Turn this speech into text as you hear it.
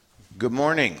Good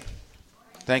morning.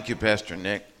 Thank you, Pastor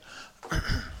Nick.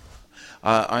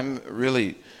 I'm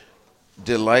really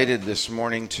delighted this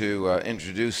morning to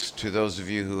introduce to those of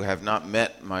you who have not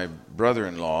met my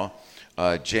brother-in-law,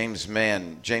 James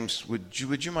Mann. James, would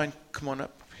you mind come on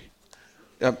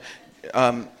up?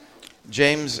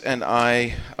 James and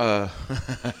I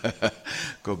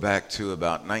go back to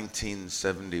about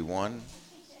 1971.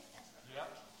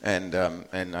 And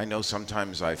I know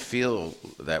sometimes I feel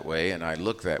that way and I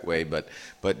look that way, but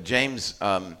James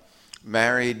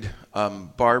married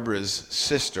Barbara's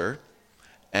sister,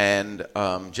 and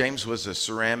James was a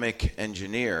ceramic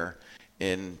engineer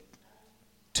in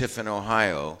Tiffin,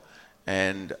 Ohio.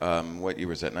 And what year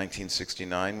was that?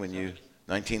 1969 when you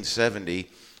 1970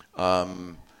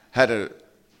 had a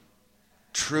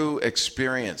true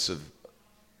experience of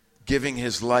giving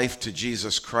his life to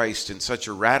Jesus Christ in such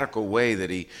a radical way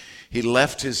that he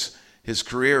left his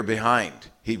career behind.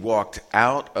 He walked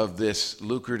out of this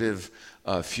lucrative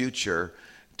future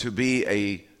to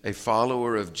be a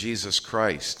follower of Jesus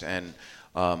Christ, and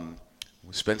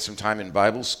spent some time in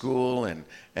Bible school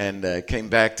and came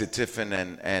back to Tiffin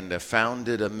and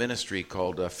founded a ministry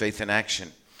called Faith in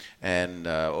Action, and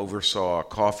oversaw a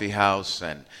coffee house,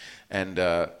 and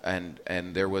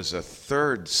there was a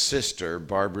third sister,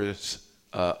 Barbara's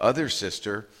other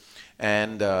sister,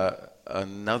 and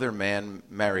another man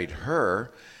married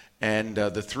her, and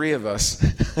the three of us,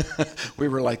 we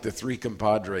were like the three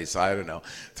compadres, I don't know,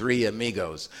 three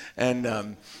amigos, and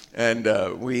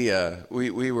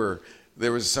we were.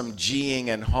 There was some geeing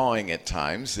and hawing at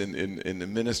times in the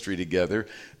ministry together,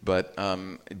 but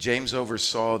James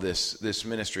oversaw this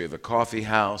ministry of a coffee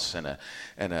house and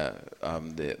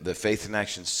the Faith in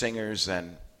Action Singers,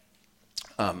 and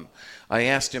I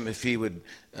asked him if he would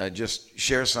just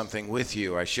share something with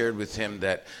you. I shared with him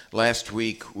that last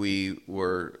week we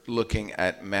were looking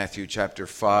at Matthew chapter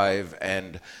 5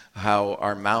 and how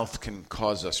our mouth can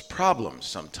cause us problems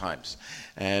sometimes.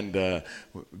 And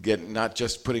not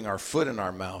just putting our foot in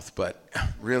our mouth, but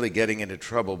really getting into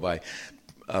trouble by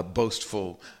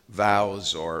boastful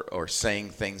vows or saying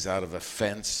things out of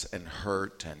offense and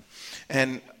hurt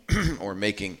and or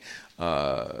making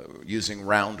using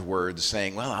round words,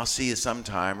 saying, "Well, I'll see you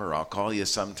sometime," or "I'll call you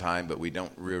sometime," but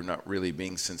we're not really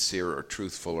being sincere or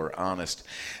truthful or honest.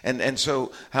 And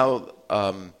so how.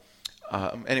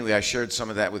 Anyway, I shared some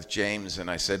of that with James, and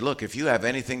I said, look, if you have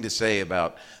anything to say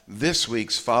about this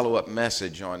week's follow-up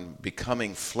message on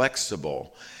becoming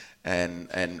flexible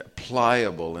and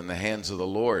pliable in the hands of the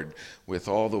Lord with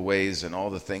all the ways and all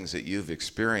the things that you've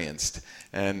experienced,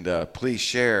 and please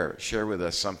share with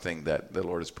us something that the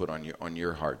Lord has put on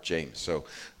your heart, James. So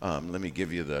let me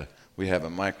give you we have a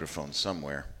microphone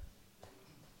somewhere.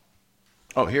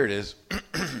 Oh, here it is.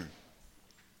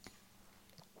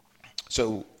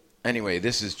 So anyway,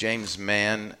 this is James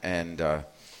Mann, and Yeah,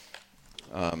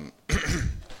 I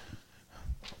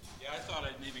thought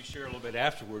I'd maybe share a little bit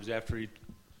afterwards, after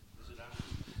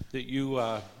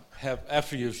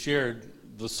you've shared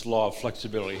this law of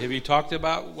flexibility. Have you talked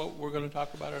about what we're going to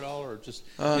talk about at all, or just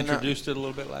introduced it a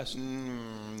little bit last?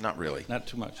 Not really. Not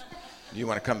too much. Do you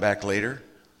want to come back later?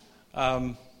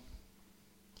 You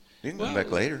can come back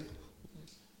later.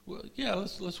 Well, yeah,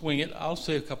 let's wing it. I'll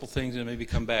say a couple things and maybe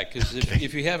come back, because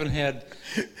if you haven't had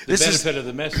the benefit of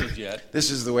the message yet.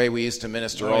 This is the way we used to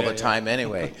minister all the time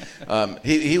anyway.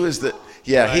 He was the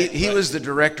was the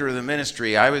director of the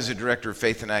ministry. I was the director of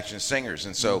Faith in Action Singers,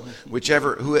 and so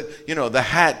the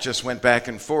hat just went back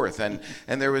and forth, and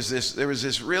there was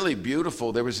this really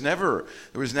beautiful. There was never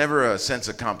a sense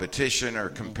of competition or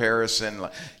comparison,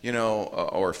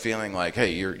 or feeling like,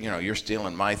 hey, you're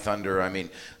stealing my thunder. I mean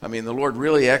the Lord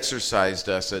really exercised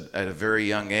us at a very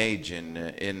young age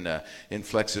in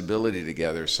flexibility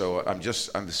together. So I'm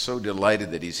so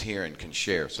delighted that he's here and can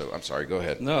share. So I'm sorry, go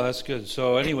ahead. No, that's good.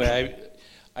 So anyway,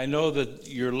 I know that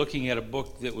you're looking at a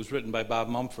book that was written by Bob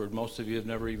Mumford. Most of you have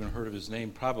never even heard of his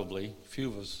name, probably. A few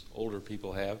of us older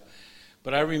people have.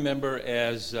 But I remember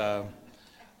as a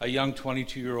young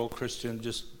 22-year-old Christian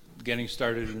just getting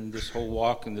started in this whole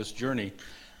walk and this journey,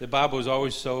 that Bob was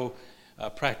always so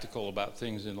practical about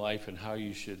things in life and how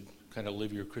you should kind of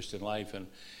live your Christian life. And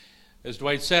as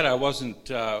Dwight said, I wasn't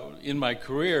in my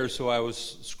career, so I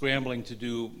was scrambling to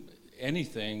do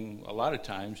anything a lot of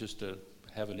times just to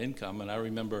have an income. And I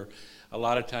remember a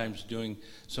lot of times doing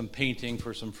some painting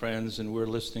for some friends, and we're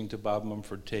listening to Bob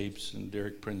Mumford tapes and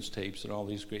Derek Prince tapes and all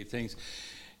these great things.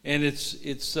 And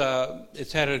it's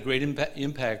had a great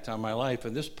impact on my life.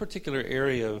 And this particular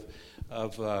area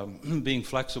of being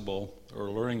flexible, or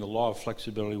learning the law of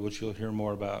flexibility, which you'll hear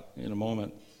more about in a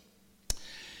moment,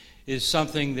 is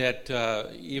something that,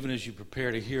 even as you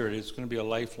prepare to hear it, it's going to be a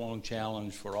lifelong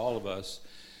challenge for all of us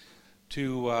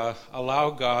to allow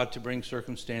God to bring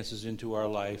circumstances into our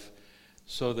life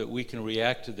so that we can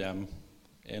react to them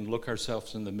and look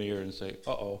ourselves in the mirror and say,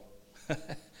 uh-oh,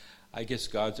 I guess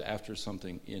God's after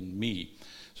something in me.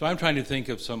 So I'm trying to think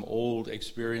of some old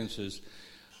experiences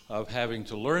of having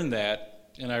to learn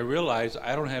that, and I realize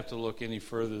I don't have to look any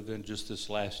further than just this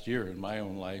last year in my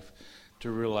own life to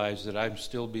realize that I'm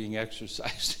still being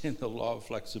exercised in the law of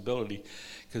flexibility,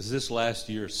 because this last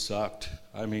year sucked.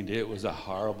 I mean, it was a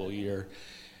horrible year.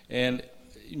 And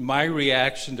my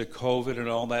reaction to COVID and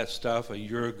all that stuff a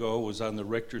year ago was on the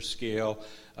Richter scale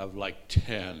of like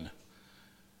 10.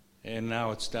 And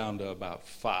now it's down to about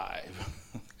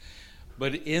 5.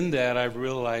 But in that, I've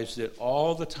realized that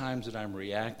all the times that I'm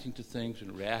reacting to things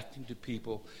and reacting to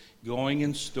people, going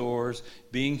in stores,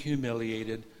 being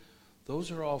humiliated,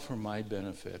 those are all for my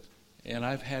benefit. And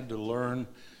I've had to learn,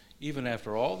 even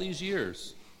after all these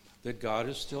years, that God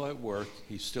is still at work.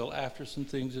 He's still after some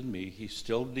things in me. He's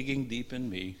still digging deep in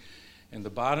me. And the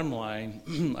bottom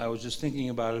line, I was just thinking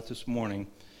about it this morning,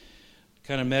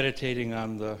 kind of meditating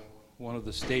on one of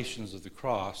the stations of the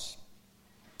cross,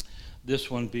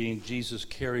 this one being Jesus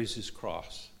carries his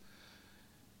cross.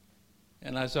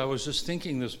 And as I was just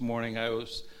thinking this morning, I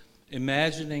was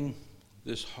imagining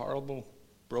this horrible,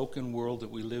 broken world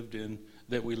that we live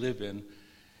in,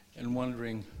 and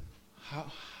wondering,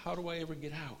 how do I ever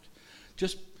get out?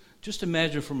 Just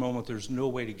imagine for a moment there's no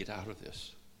way to get out of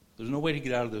this. There's no way to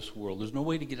get out of this world. There's no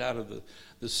way to get out of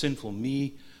the sinful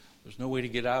me. There's no way to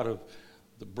get out of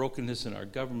the brokenness in our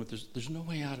government. There's no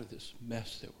way out of this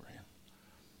mess that we're in.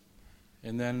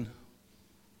 And then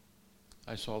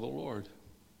I saw the Lord,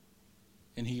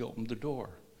 and he opened the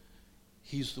door.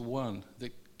 He's the one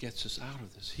that gets us out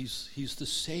of this. He's the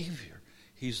Savior.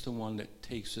 He's the one that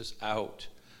takes us out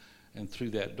and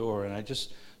through that door. And I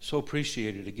just so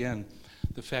appreciated, again,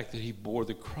 the fact that he bore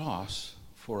the cross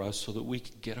for us so that we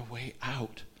could get a way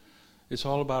out. It's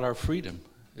all about our freedom.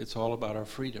 It's all about our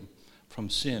freedom from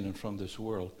sin and from this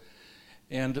world.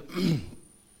 And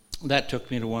that took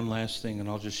me to one last thing, and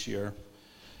I'll just share.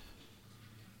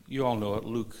 You all know it,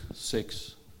 Luke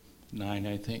 6:9,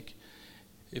 I think.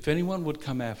 If anyone would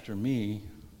come after me,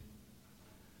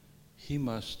 he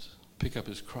must pick up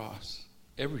his cross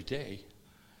every day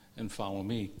and follow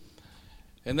me.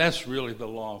 And that's really the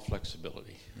law of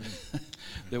flexibility,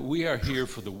 that we are here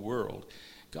for the world.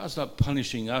 God's not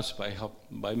punishing us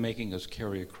by making us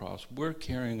carry a cross. We're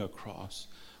carrying a cross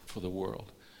for the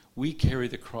world. We carry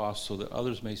the cross so that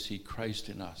others may see Christ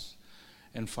in us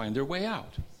and find their way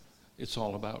out. It's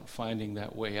all about finding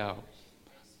that way out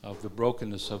of the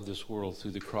brokenness of this world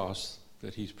through the cross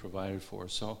that he's provided for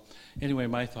us. So anyway,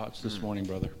 my thoughts this morning,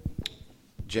 brother.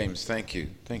 James, thank you.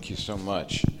 Thank you so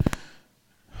much.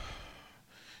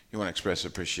 You want to express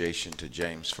appreciation to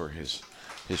James for his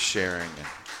sharing.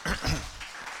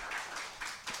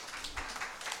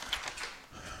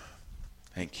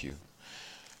 Thank you.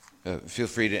 Feel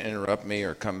free to interrupt me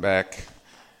or come back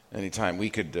anytime. We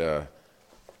could,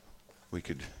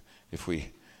 if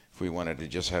we wanted to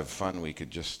just have fun, we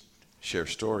could just share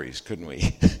stories, couldn't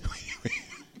we?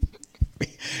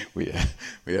 we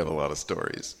have a lot of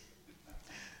stories.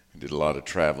 We did a lot of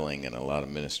traveling and a lot of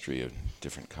ministry of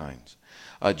different kinds.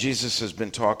 Jesus has been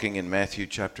talking in Matthew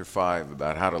chapter 5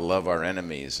 about how to love our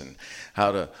enemies and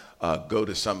how to go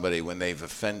to somebody when they've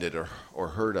offended or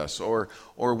hurt us, or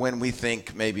when we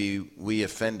think maybe we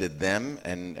offended them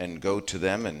and go to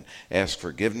them and ask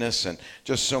forgiveness, and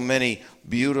just so many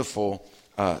beautiful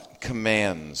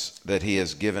commands that he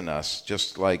has given us,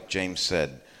 just like James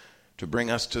said, to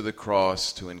bring us to the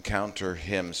cross, to encounter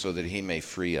him so that he may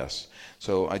free us.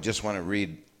 So I just want to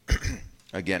read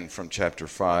again from chapter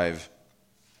 5.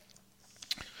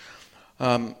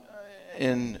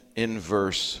 In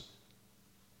verse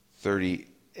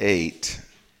 38,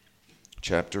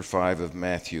 chapter 5 of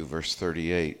Matthew, verse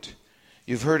 38,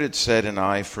 "You've heard it said, an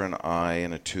eye for an eye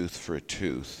and a tooth for a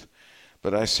tooth.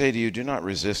 But I say to you, do not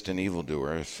resist an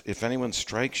evildoer. If anyone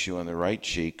strikes you on the right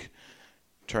cheek,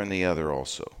 turn the other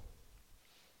also.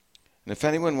 And if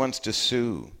anyone wants to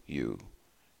sue you,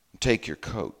 take your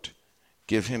coat,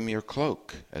 give him your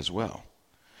cloak as well.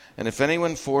 And if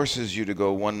anyone forces you to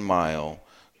go 1 mile,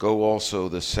 go also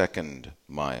the 2nd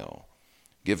mile.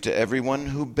 Give to everyone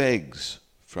who begs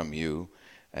from you,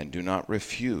 and do not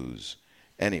refuse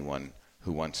anyone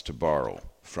who wants to borrow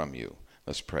from you."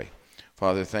 Let's pray.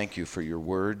 Father, thank you for your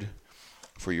word,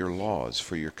 for your laws,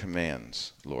 for your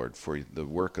commands, Lord, for the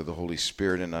work of the Holy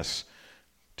Spirit in us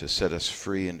to set us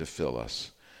free and to fill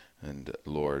us. And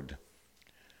Lord,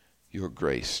 your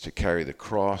grace to carry the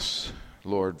cross,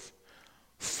 Lord,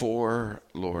 for,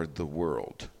 Lord, the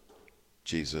world,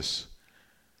 Jesus.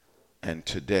 And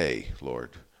today,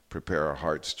 Lord, prepare our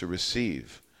hearts to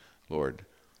receive, Lord,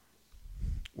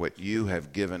 what you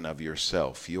have given of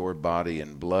yourself, your body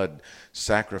and blood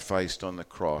sacrificed on the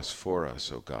cross for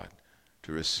us, O God,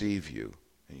 to receive you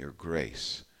and your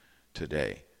grace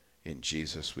today. In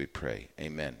Jesus we pray.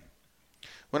 Amen.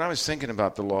 When I was thinking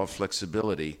about the law of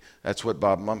flexibility, that's what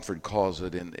Bob Mumford calls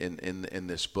it in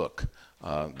this book,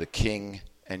 The King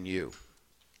and You.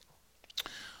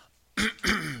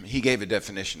 He gave a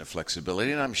definition of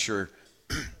flexibility, and I'm sure,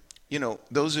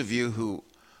 those of you who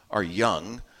are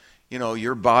young,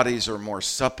 your bodies are more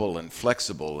supple and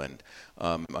flexible. And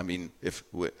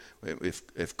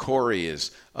if Corey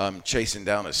is chasing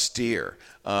down a steer,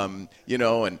 and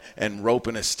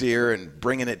roping a steer and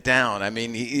bringing it down,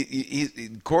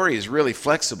 Corey is really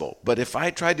flexible. But if I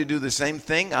tried to do the same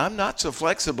thing, I'm not so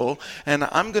flexible, and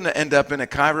I'm going to end up in a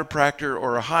chiropractor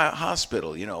or a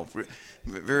hospital,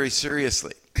 very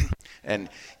seriously. And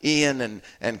Ian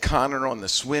and Connor on the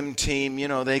swim team,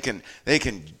 they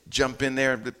can jump in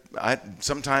there.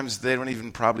 Sometimes they don't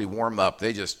even probably warm up.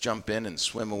 They just jump in and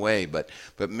swim away. But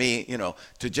me,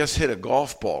 to just hit a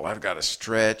golf ball, I've got to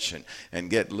stretch and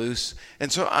get loose.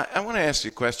 And so I want to ask you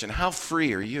a question. How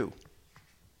free are you?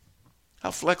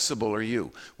 How flexible are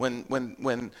you?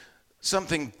 When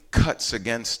something cuts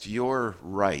against your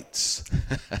rights,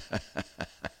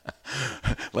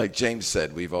 like James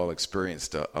said, we've all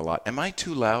experienced a lot. Am I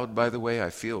too loud, by the way? I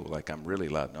feel like I'm really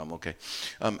loud. No, I'm okay.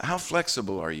 How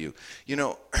flexible are you?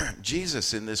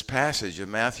 Jesus in this passage of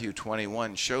Matthew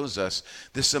 21 shows us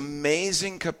this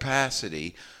amazing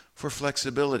capacity for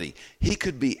flexibility. He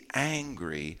could be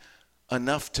angry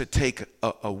enough to take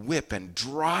a whip and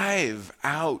drive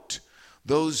out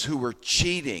those who were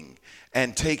cheating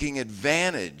and taking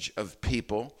advantage of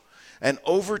people, and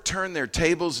overturn their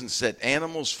tables and set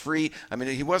animals free.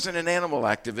 He wasn't an animal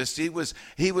activist.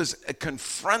 He was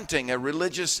confronting a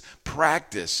religious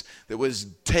practice that was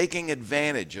taking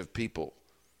advantage of people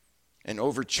and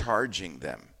overcharging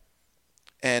them.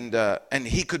 And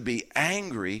he could be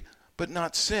angry but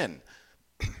not sin.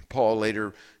 Paul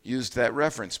later used that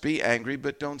reference. Be angry,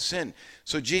 but don't sin.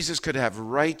 So Jesus could have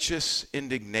righteous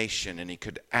indignation, and he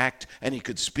could act, and he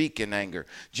could speak in anger.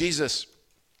 Jesus,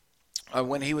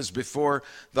 when he was before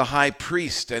the high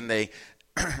priest, and they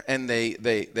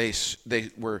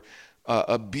were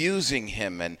abusing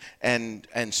him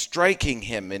and striking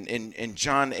him. In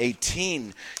John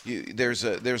 18, there's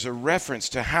a reference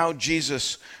to how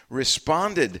Jesus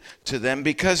responded to them,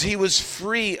 because he was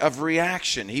free of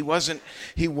reaction. He wasn't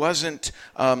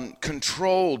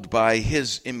controlled by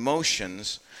his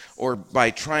emotions or by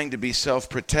trying to be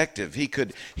self-protective. He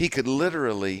could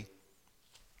literally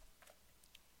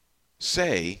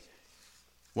say,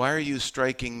 "Why are you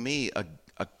striking me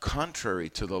a contrary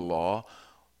to the law,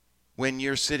 when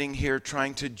you're sitting here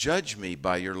trying to judge me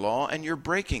by your law and you're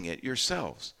breaking it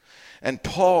yourselves?" And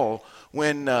Paul,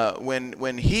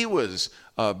 when he was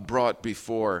brought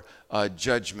before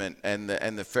judgment and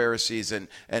the Pharisees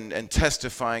and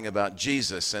testifying about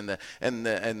Jesus, and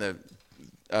the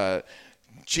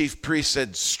chief priest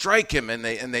said, "Strike him," and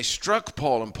they struck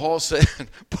Paul, and Paul said,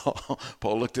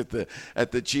 Paul looked at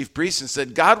the chief priest and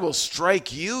said, "God will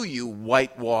strike you, you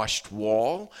whitewashed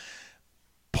wall."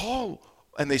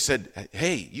 And they said,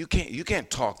 "Hey, you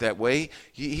can't talk that way.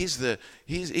 He's the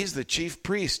chief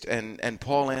priest." And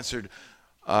Paul answered,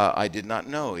 "I did not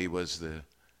know he was the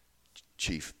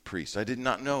chief priest. I did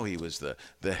not know he was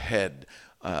the head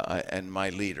and my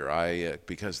leader.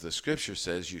 Because the scripture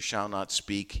says, 'You shall not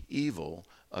speak evil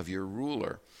of your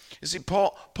ruler.'" You see,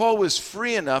 Paul was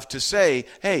free enough to say,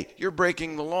 "Hey, you're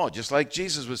breaking the law," just like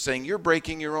Jesus was saying, "You're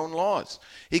breaking your own laws."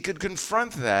 He could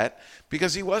confront that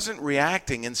because he wasn't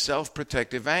reacting in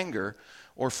self-protective anger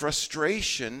or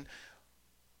frustration.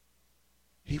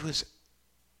 He was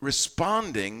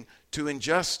responding to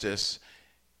injustice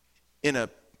in a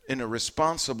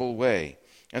responsible way.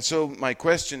 And so my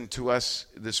question to us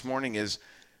this morning is,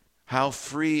 how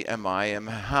free am I, and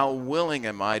how willing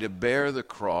am I to bear the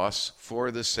cross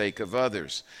for the sake of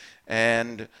others?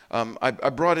 And I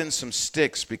brought in some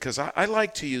sticks because I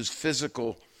like to use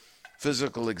physical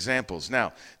examples.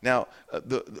 Now,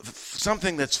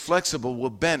 something that's flexible will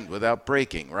bend without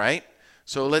breaking, right?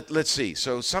 So let's see.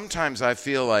 So sometimes I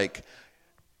feel like,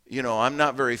 I'm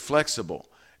not very flexible.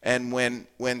 And when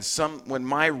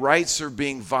my rights are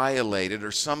being violated,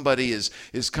 or somebody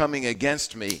is coming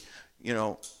against me,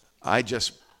 I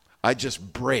just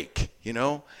break,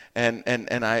 and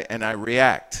I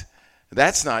react.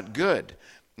 That's not good.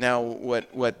 Now,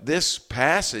 what this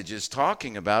passage is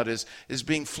talking about is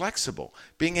being flexible,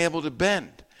 being able to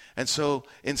bend. And so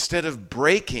instead of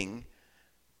breaking,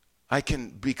 I can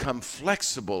become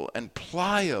flexible and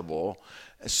pliable,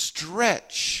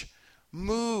 stretch,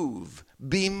 move,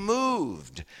 be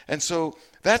moved. And so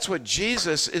that's what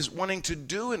Jesus is wanting to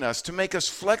do in us, to make us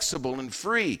flexible and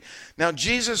free. Now,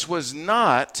 Jesus was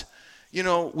not,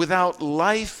 without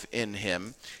life in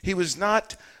him. He was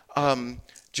not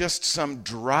just some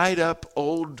dried up,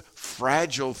 old,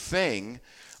 fragile thing.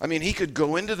 I mean, he could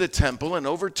go into the temple and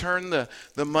overturn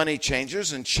the money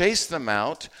changers and chase them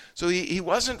out. So he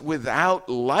wasn't without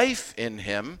life in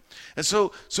him. And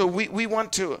so we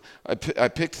want to, I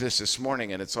picked this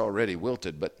morning and it's already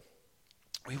wilted, but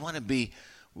we want to be,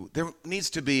 there needs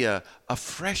to be a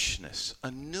freshness, a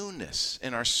newness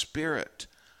in our spirit,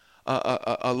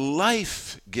 a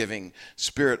life-giving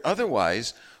spirit.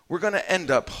 Otherwise, we're going to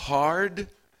end up hard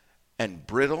and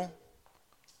brittle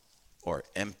or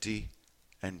empty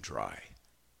and dry.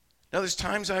 Now, there's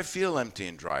times I feel empty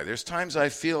and dry. There's times I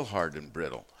feel hard and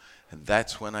brittle. And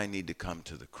that's when I need to come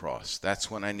to the cross.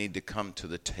 That's when I need to come to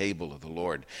the table of the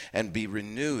Lord and be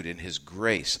renewed in his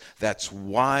grace. That's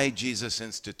why Jesus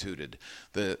instituted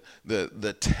the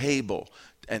table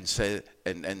and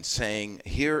saying,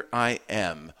 here I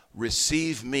am,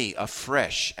 receive me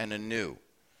afresh and anew.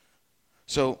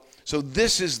 So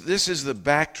this is the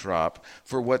backdrop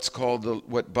for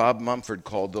what Bob Mumford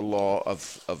called the law of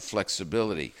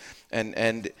flexibility.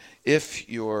 And if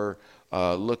you're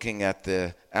looking at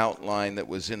the outline that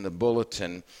was in the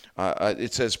bulletin,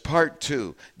 it says part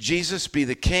 2, Jesus be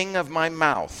the king of my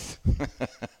mouth.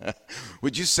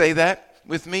 Would you say that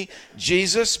with me?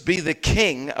 Jesus be the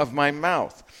king of my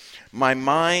mouth, my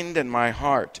mind and my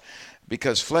heart,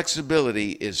 because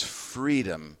flexibility is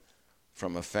freedom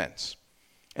from offense.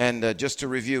 And just to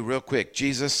review real quick,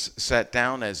 Jesus sat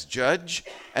down as judge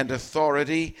and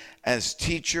authority, as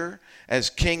teacher, as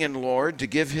king and Lord, to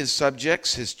give his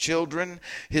subjects, his children,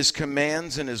 his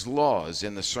commands and his laws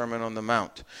in the Sermon on the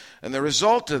Mount. And the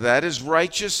result of that is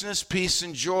righteousness, peace,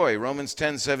 and joy. Romans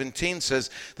 10:17 says,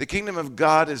 the kingdom of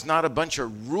God is not a bunch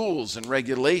of rules and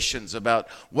regulations about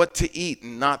what to eat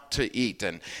and not to eat.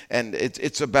 And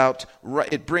it's about,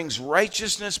 it brings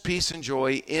righteousness, peace, and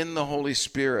joy in the Holy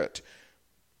Spirit.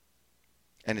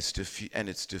 And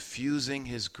it's diffusing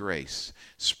his grace,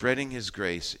 spreading his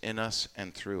grace in us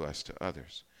and through us to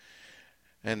others.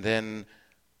 And then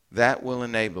that will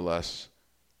enable us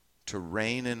to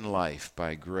reign in life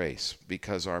by grace,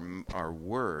 because our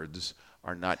words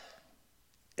are not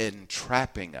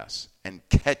entrapping us and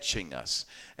catching us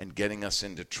and getting us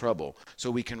into trouble. So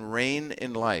we can reign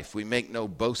in life. We make no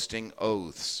boasting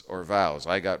oaths or vows.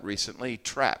 I got recently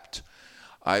trapped.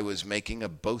 I was making a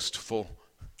boastful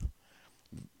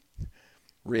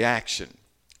reaction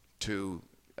to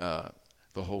the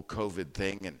whole COVID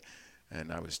thing,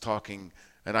 and I was talking,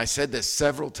 and I said this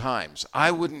several times,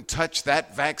 I wouldn't touch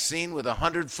that vaccine with a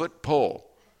 100-foot pole.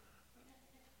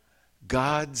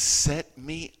 God set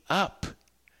me up.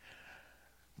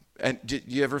 And did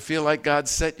you ever feel like God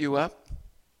set you up?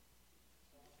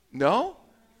 No?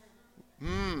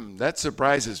 That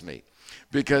surprises me,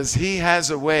 because he has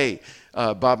a way.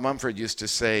 Bob Mumford used to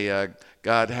say,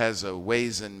 God has a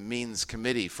ways and means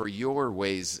committee for your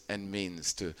ways and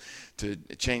means to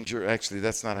change your, actually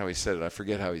that's not how he said it, I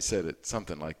forget how he said it,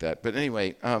 something like that. But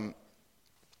anyway,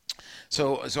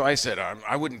 so I said,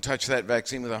 I wouldn't touch that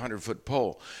vaccine with a 100-foot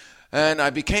pole. And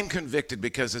I became convicted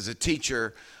because as a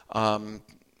teacher, okay,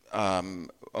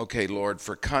 Lord,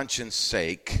 for conscience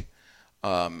sake,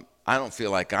 I don't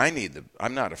feel like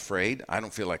I'm not afraid. I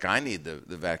don't feel like I need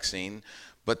the vaccine.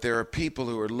 But there are people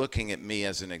who are looking at me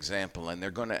as an example, and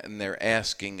they're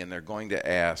asking, and they're going to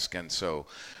ask. And so,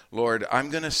 Lord, I'm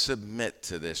going to submit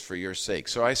to this for your sake.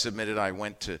 So I submitted. I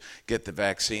went to get the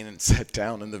vaccine and sat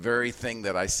down, and the very thing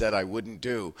that I said I wouldn't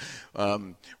do,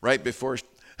 right before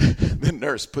the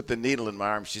nurse put the needle in my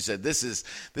arm, she said, this is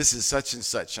such and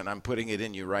such, and I'm putting it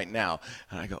in you right now.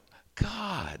 And I go,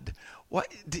 God, why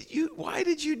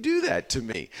did you do that to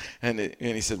me? And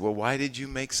he said, well, why did you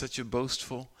make such a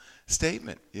boastful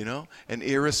statement, an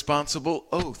irresponsible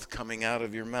oath coming out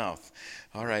of your mouth?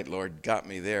 All right, Lord, got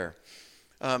me there.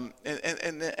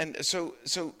 So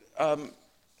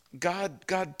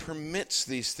God permits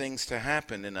these things to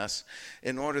happen in us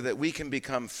in order that we can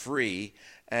become free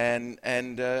and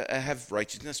have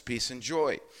righteousness, peace, and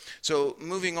joy. So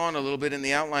moving on a little bit in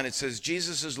the outline, it says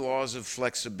Jesus' laws of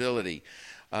flexibility.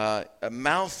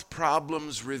 Mouth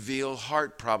problems reveal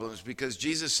heart problems, because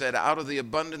Jesus said, out of the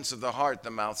abundance of the heart, the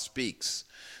mouth speaks.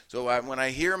 So when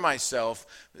I hear myself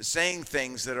saying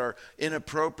things that are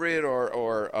inappropriate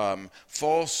or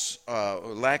false,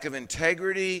 lack of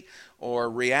integrity or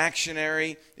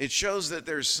reactionary, it shows that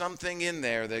there's something in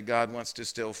there that God wants to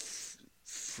still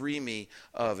free me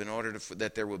of in order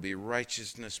that there will be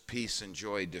righteousness, peace, and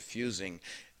joy diffusing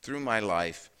through my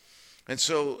life. And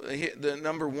so the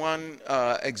number one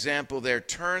example there,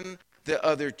 turn the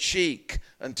other cheek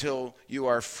until you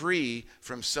are free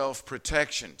from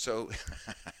self-protection. So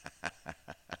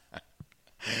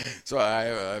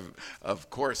of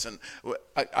course, and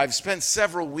I've spent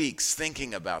several weeks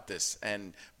thinking about this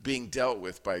and being dealt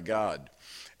with by God.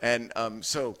 And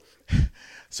so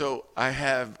I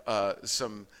have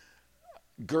some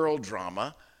girl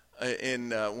drama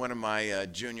in one of my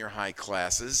junior high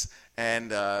classes,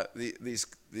 and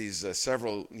these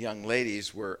several young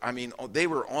ladies were, they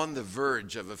were on the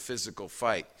verge of a physical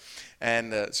fight.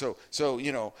 And so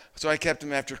I kept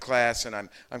them after class, and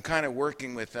I'm kind of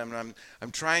working with them, and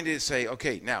I'm trying to say,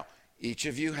 okay, now each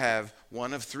of you have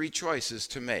one of three choices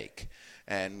to make.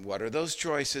 And what are those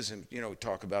choices? And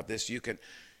talk about this. You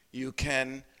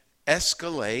can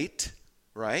escalate,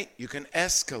 right? You can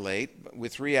escalate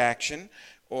with reaction,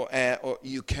 or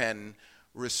you can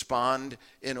respond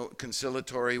in a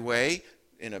conciliatory way,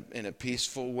 in a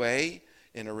peaceful way,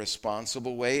 in a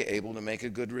responsible way, able to make a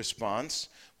good response,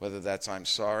 whether that's I'm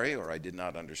sorry or I did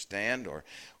not understand, or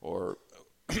or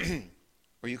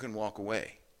you can walk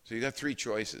away. So you got three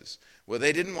choices. Well,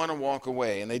 they didn't want to walk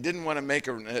away, and they didn't want to make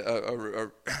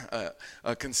a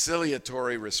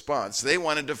conciliatory response. They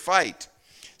wanted to fight.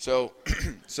 So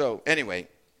anyway,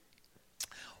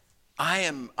 I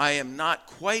am not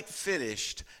quite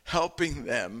finished helping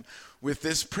them with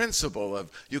this principle of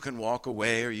you can walk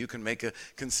away, or you can make a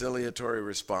conciliatory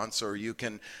response, or you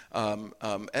can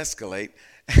escalate.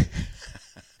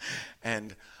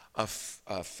 And a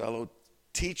fellow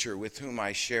teacher with whom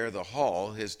I share the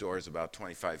hall, his door is about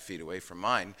 25 feet away from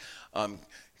mine,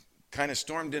 kind of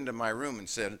stormed into my room and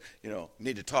said,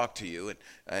 need to talk to you.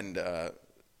 And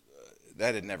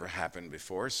that had never happened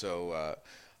before, so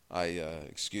I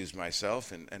excused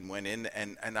myself and went in,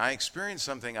 and I experienced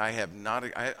something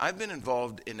I've been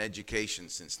involved in education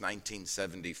since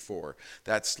 1974.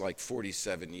 That's like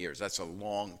 47 years. That's a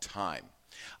long time.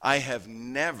 I have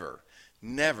never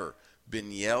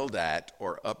been yelled at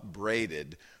or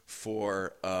upbraided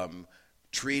for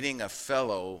treating a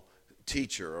fellow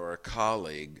teacher or a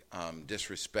colleague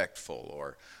disrespectful,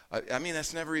 or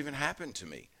that's never even happened to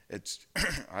me.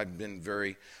 I've been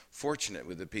very fortunate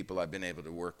with the people I've been able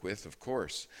to work with. Of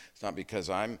course, it's not because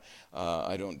I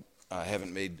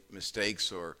haven't made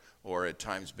mistakes or at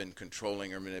times been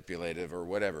controlling or manipulative or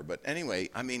whatever. But anyway,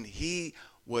 he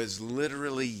was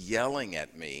literally yelling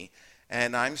at me,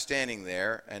 and I'm standing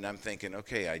there and I'm thinking,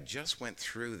 okay, I just went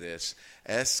through this: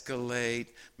 escalate,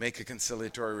 make a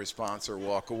conciliatory response, or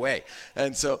walk away.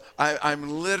 And so I'm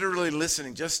literally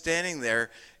listening, just standing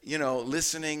there,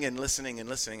 listening and listening and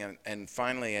listening, and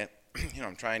finally,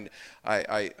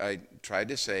 I tried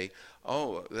to say,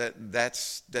 oh,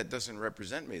 that doesn't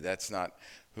represent me. That's not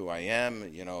who I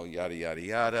am, yada yada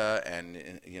yada,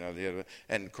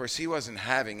 and of course he wasn't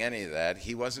having any of that.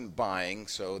 He wasn't buying,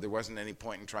 so there wasn't any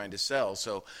point in trying to sell.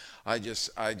 So I just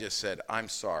said, I'm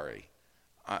sorry.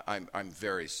 I'm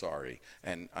very sorry,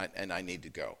 and I need to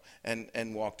go,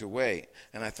 and walked away.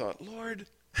 And I thought, Lord,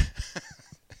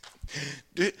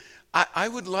 I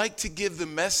would like to give the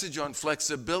message on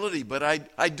flexibility, but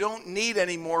I don't need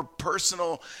any more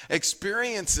personal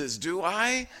experiences, do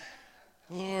I?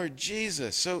 Lord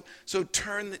Jesus. So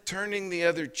turning the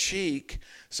other cheek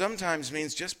sometimes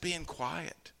means just being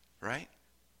quiet, right?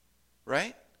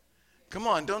 Right? Come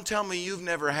on, don't tell me you've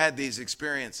never had these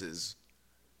experiences.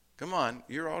 Come on,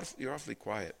 you're awfully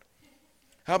quiet.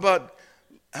 How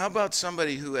about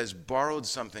somebody who has borrowed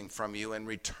something from you and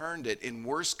returned it in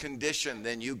worse condition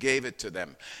than you gave it to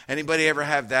them? Anybody ever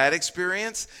have that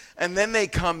experience? And then they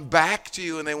come back to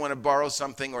you and they want to borrow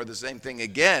something or the same thing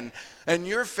again, and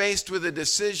you're faced with a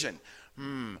decision.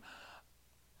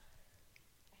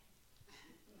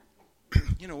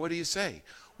 What do you say?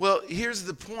 Well, here's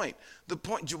the point.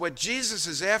 What Jesus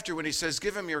is after when he says,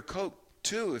 give them your coat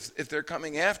too, if they're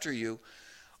coming after you,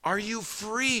 are you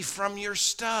free from your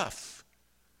stuff?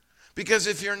 Because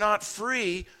if you're not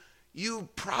free, you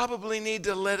probably need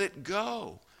to let it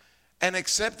go and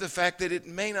accept the fact that it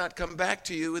may not come back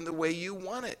to you in the way you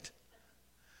want it.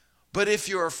 But if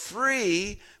you're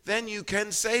free, then you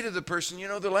can say to the person,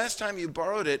 the last time you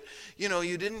borrowed it,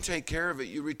 you didn't take care of it.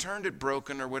 You returned it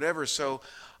broken or whatever. So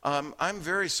I'm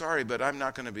very sorry, but I'm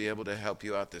not going to be able to help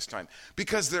you out this time.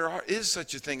 Because is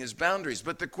such a thing as boundaries.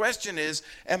 But the question is,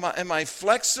 am I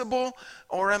flexible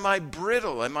or am I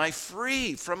brittle? Am I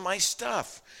free from my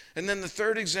stuff? And then the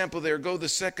third example there, go the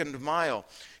second mile.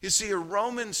 You see, a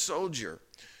Roman soldier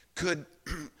could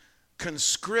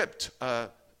conscript a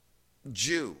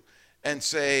Jew and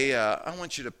say, I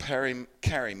want you to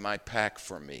carry my pack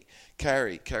for me.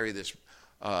 Carry this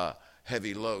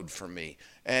heavy load for me.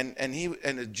 And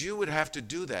a Jew would have to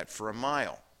do that for a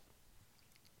mile.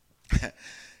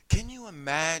 Can you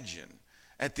imagine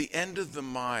at the end of the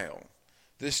mile,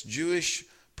 this Jewish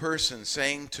person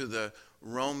saying to the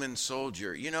Roman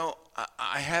soldier,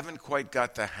 I haven't quite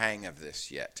got the hang of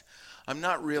this yet. I'm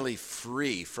not really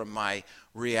free from my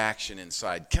reaction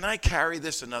inside. Can I carry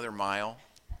this another mile?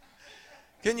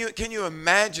 Can you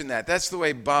imagine that? That's the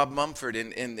way Bob Mumford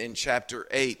in chapter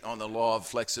 8 on the law of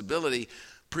flexibility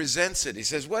presents it. He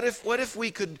says, what if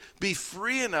we could be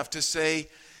free enough to say,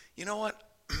 you know what,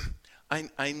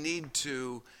 I need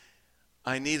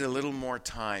a little more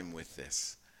time with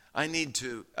this. I need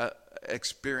to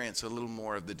experience a little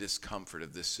more of the discomfort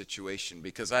of this situation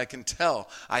because I can tell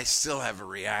I still have a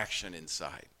reaction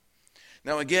inside.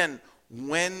 Now again,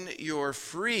 when you're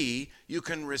free, you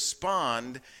can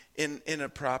respond in a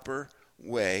proper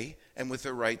way and with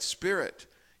the right spirit.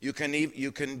 You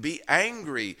can be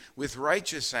angry with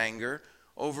righteous anger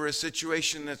over a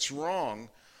situation that's wrong,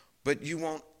 but you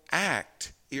won't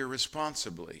act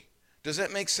irresponsibly. Does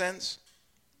that make sense?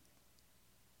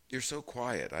 You're so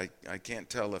quiet. I can't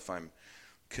tell if I'm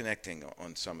connecting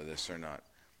on some of this or not.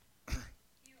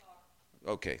 You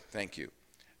are. Okay, thank you.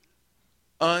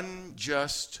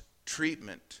 Unjust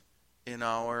treatment in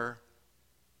our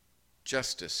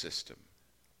justice system.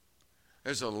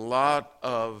 There's a lot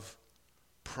of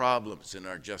problems in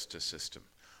our justice system.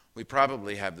 We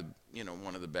probably have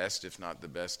one of the best, if not the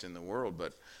best in the world.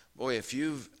 But boy,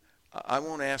 I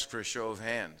won't ask for a show of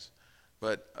hands,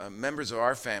 but members of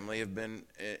our family have been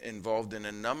involved in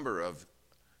a number of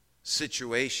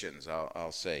situations,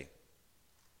 I'll say.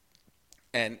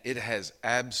 And it has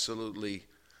absolutely,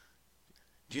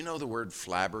 do you know the word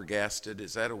flabbergasted?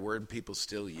 Is that a word people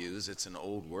still use? It's an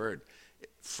old word.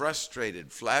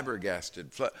 Frustrated,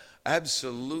 flabbergasted,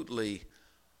 absolutely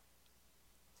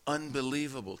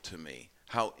unbelievable to me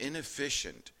how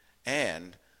inefficient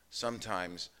and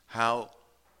sometimes how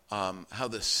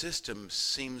the system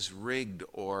seems rigged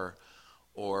or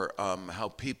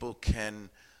how people can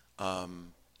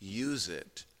use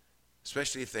it,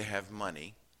 especially if they have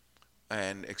money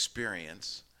and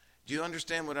experience. Do you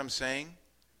understand what I'm saying?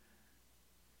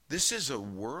 This is a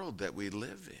world that we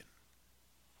live in.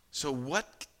 So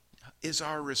what is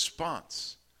our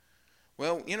response?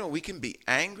 Well, we can be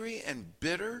angry and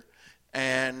bitter,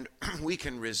 and we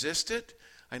can resist it.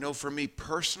 I know for me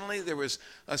personally, there was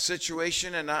a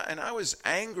situation, and I was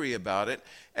angry about it,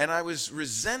 and I was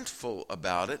resentful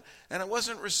about it, and I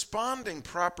wasn't responding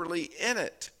properly in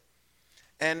it.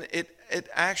 And it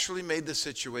actually made the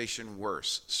situation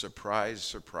worse. Surprise,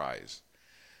 surprise.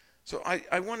 So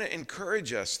I want to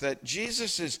encourage us that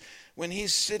Jesus is, when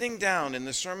he's sitting down in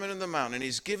the Sermon on the Mount and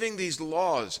he's giving these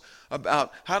laws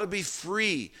about how to be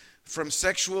free from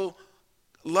sexual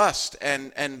lust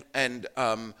and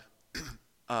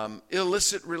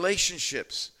illicit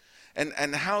relationships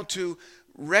and how to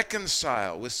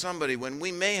reconcile with somebody when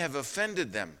we may have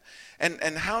offended them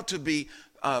and how to be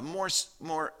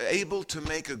more able to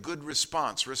make a good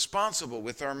response, responsible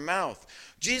with our mouth.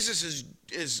 Jesus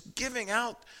is giving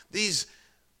out these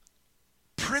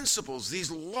principles, these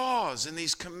laws, and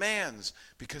these commands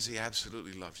because he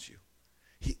absolutely loves you.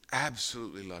 He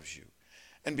absolutely loves you.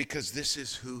 And because this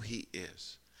is who he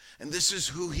is. And this is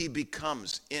who he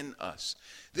becomes in us.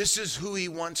 This is who he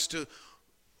wants to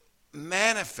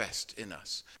manifest in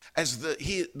us. As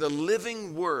the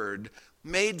living word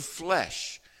made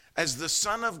flesh, as the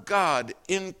Son of God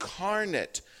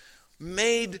incarnate,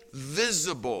 made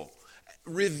visible,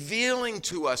 revealing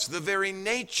to us the very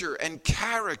nature and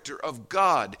character of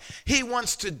God. He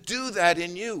wants to do that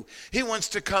in you. He wants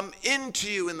to come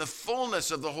into you in the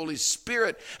fullness of the Holy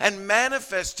Spirit and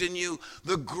manifest in you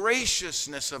the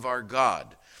graciousness of our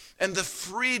God and the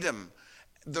freedom,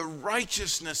 the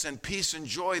righteousness and peace and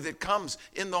joy that comes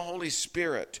in the Holy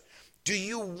Spirit. Do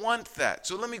you want that?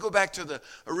 So let me go back to the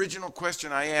original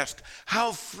question I asked.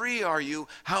 How free are you?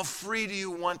 How free do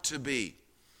you want to be?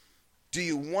 Do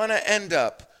you want to end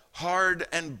up hard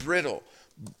and brittle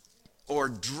or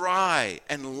dry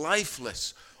and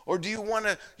lifeless? Or do you want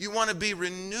to be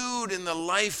renewed in the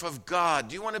life of God?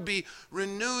 Do you want to be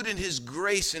renewed in his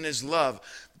grace and his love?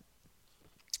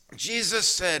 Jesus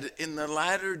said in the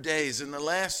latter days, in the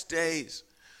last days,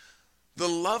 The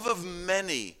love of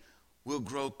many will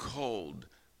grow cold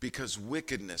because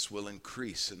wickedness will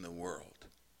increase in the world.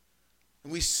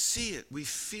 And we see it, we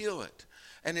feel it.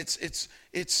 And it's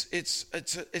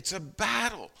a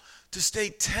battle to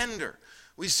stay tender.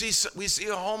 We see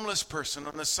a homeless person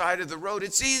on the side of the road.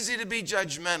 It's easy to be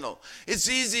judgmental. It's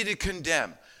easy to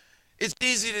condemn. It's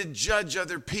easy to judge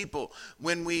other people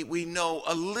when we know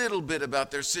a little bit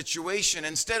about their situation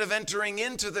instead of entering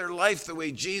into their life the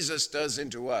way Jesus does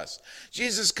into us.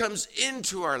 Jesus comes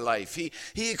into our life.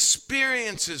 He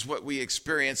experiences what we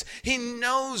experience. He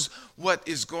knows what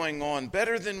is going on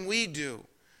better than we do.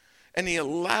 And he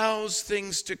allows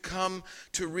things to come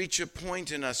to reach a point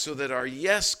in us so that our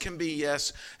yes can be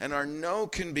yes and our no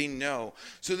can be no,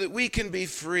 so that we can be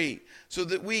free, so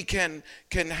that we can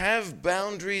have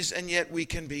boundaries and yet we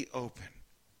can be open.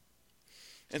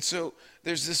 And so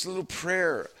there's this little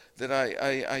prayer that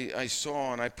I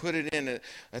saw, and I put it in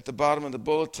at the bottom of the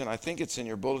bulletin. I think it's in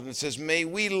your bulletin. It says, "May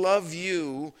we love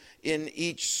you in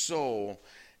each soul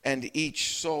and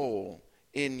each soul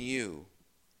in you."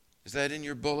 Is that in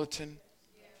your bulletin?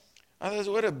 Yes.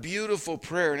 What a beautiful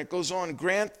prayer. And it goes on,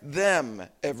 "Grant them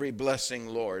every blessing,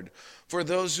 Lord, for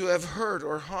those who have hurt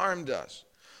or harmed us,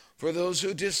 for those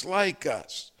who dislike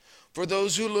us, for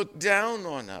those who look down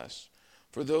on us,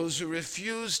 for those who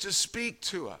refuse to speak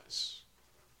to us."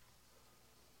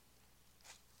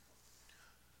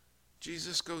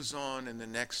 Jesus goes on in the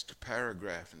next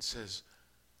paragraph and says,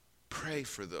 pray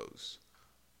for those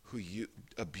who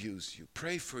abuse you.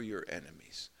 Pray for your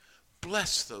enemies.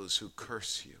 Bless those who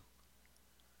curse you.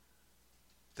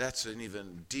 That's an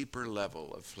even deeper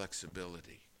level of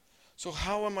flexibility. So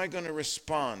how am I going to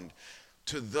respond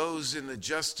to those in the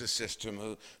justice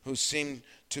system who seem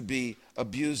to be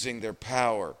abusing their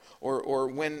power? Or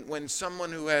when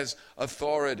someone who has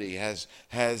authority has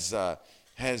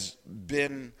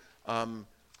been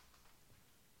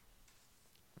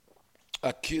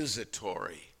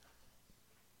accusatory?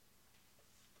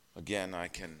 Again, I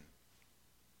can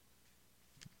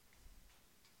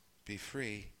be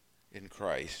free in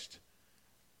Christ.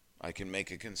 I can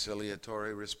make a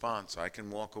conciliatory response. I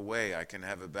can walk away. I can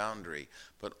have a boundary.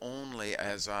 But only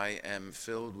as I am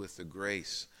filled with the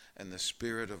grace and the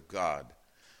Spirit of God.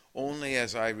 Only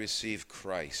as I receive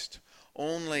Christ.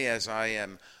 Only as I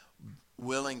am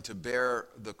willing to bear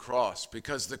the cross.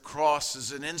 Because the cross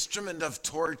is an instrument of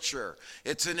torture.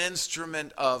 It's an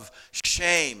instrument of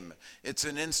shame. It's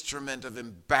an instrument of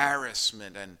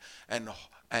embarrassment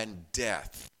and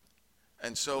death.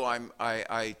 And so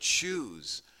I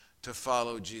choose to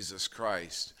follow Jesus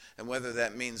Christ. And whether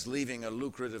that means leaving a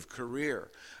lucrative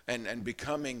career and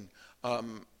becoming a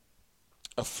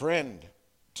friend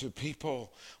to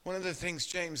people. One of the things,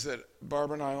 James, that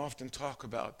Barbara and I often talk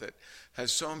about that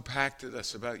has so impacted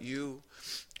us about you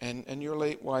and your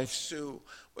late wife, Sue,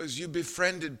 was you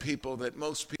befriended people that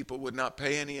most people would not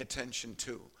pay any attention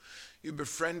to. You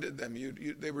befriended them.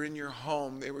 They were in your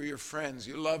home. They were your friends.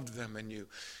 You loved them, and you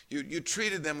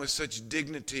treated them with such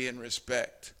dignity and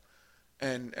respect,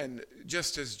 and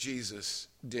just as Jesus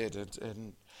did.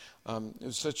 And it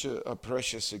was such a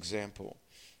precious example.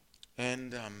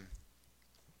 And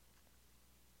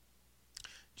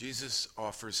Jesus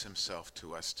offers himself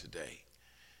to us today.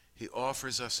 He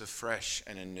offers us afresh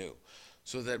and anew,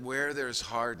 so that where there's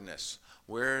hardness,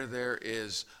 where there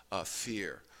is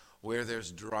fear, where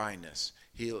there's dryness,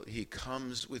 he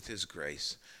comes with his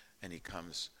grace, and he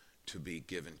comes to be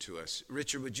given to us.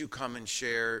 Richard, would you come and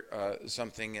share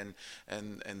something, and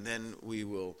then we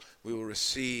will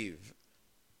receive.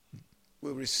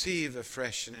 We'll receive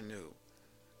afresh and anew.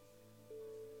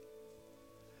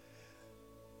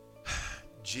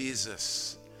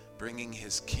 Jesus bringing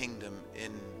his kingdom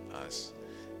in us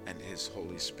and his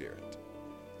Holy Spirit.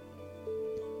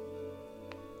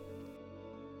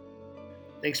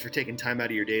 Thanks for taking time out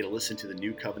of your day to listen to the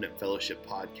New Covenant Fellowship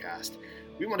podcast.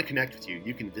 We want to connect with you.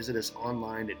 You can visit us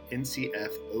online at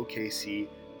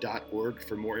ncfokc.org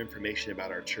for more information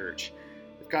about our church.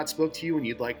 If God spoke to you and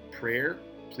you'd like prayer,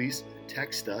 please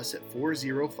text us at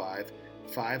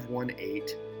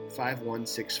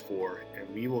 405-518-5164, and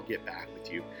we will get back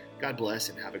with you. God bless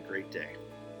and have a great day.